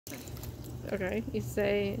Okay, you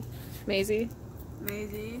say Maisie.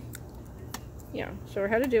 Maisie. Yeah, show her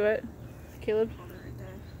how to do it. Caleb. Hold it right there.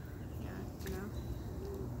 Yeah, you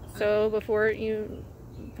know. So before you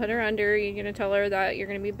put her under, you're going to tell her that you're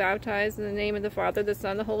going to be baptized in the name of the Father, the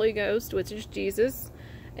Son, the Holy Ghost, which is Jesus.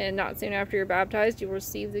 And not soon after you're baptized, you'll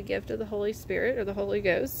receive the gift of the Holy Spirit or the Holy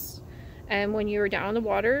Ghost. And when you are down in the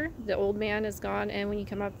water, the old man is gone, and when you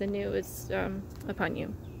come up, the new is upon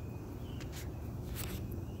you.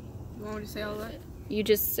 You want me to say all that? You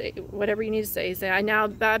just say whatever you need to say. Say, I now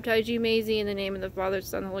baptize you, Maisie, in the name of the Father,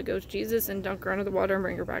 Son, the Holy Ghost, Jesus, and dunk her under the water and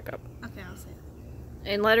bring her back up. Okay, I'll say it.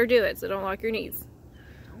 And let her do it, so don't lock your knees.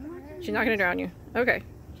 She's not going to drown you. Okay.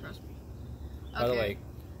 Trust me. By the way,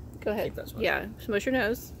 go ahead. keep that smush. Yeah, smush your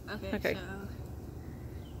nose. Okay. So,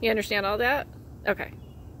 You understand all that? Okay.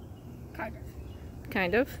 kind of.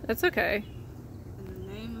 Kind of. That's okay. In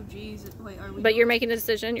the name of Jesus. Wait, are we? But you're making a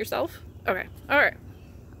decision yourself? Okay. Alright.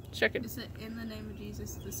 Check it. Is it in the name of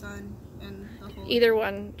Jesus, the Son, and the Holy? Either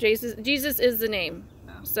one. Jesus is the name.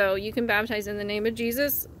 Oh. So you can baptize in the name of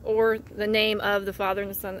Jesus or the name of the Father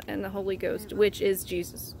and the Son and the Holy Ghost, which is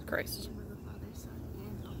Jesus Christ. In the name of the Father, Son,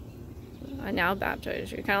 and Holy Ghost. I now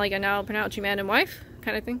baptize you. Kind of like I now pronounce you man and wife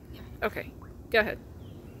kind of thing? Yeah. Okay. Go ahead.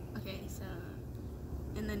 Okay, so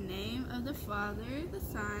in the name of the Father, the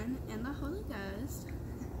Son, and the Holy Ghost.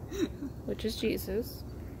 Which is Jesus.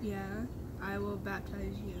 Yeah, I will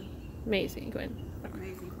baptize you. Maisie, go ahead.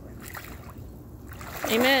 Amazing.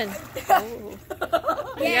 Amen. Oh.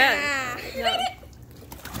 Yeah. No.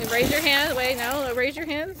 And raise your hand. Wait, no. Raise your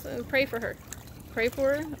hands and pray for her. Pray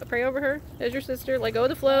for her. Pray over her as your sister. Let go of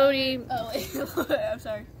the floaty. Oh, wait. I'm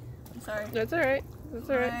sorry. I'm sorry. That's alright. That's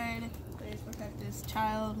alright. Lord, please protect this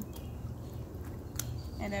child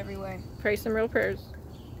in every way. Pray some real prayers.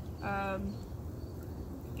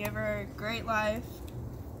 Give her a great life.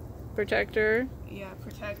 Protect her. Yeah,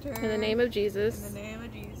 protect her. In the name of Jesus. In the name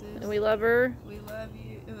of Jesus. And we love her. We love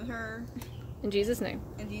you, her. In Jesus' name.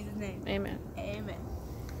 In Jesus' name. Amen. Amen.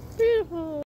 Beautiful.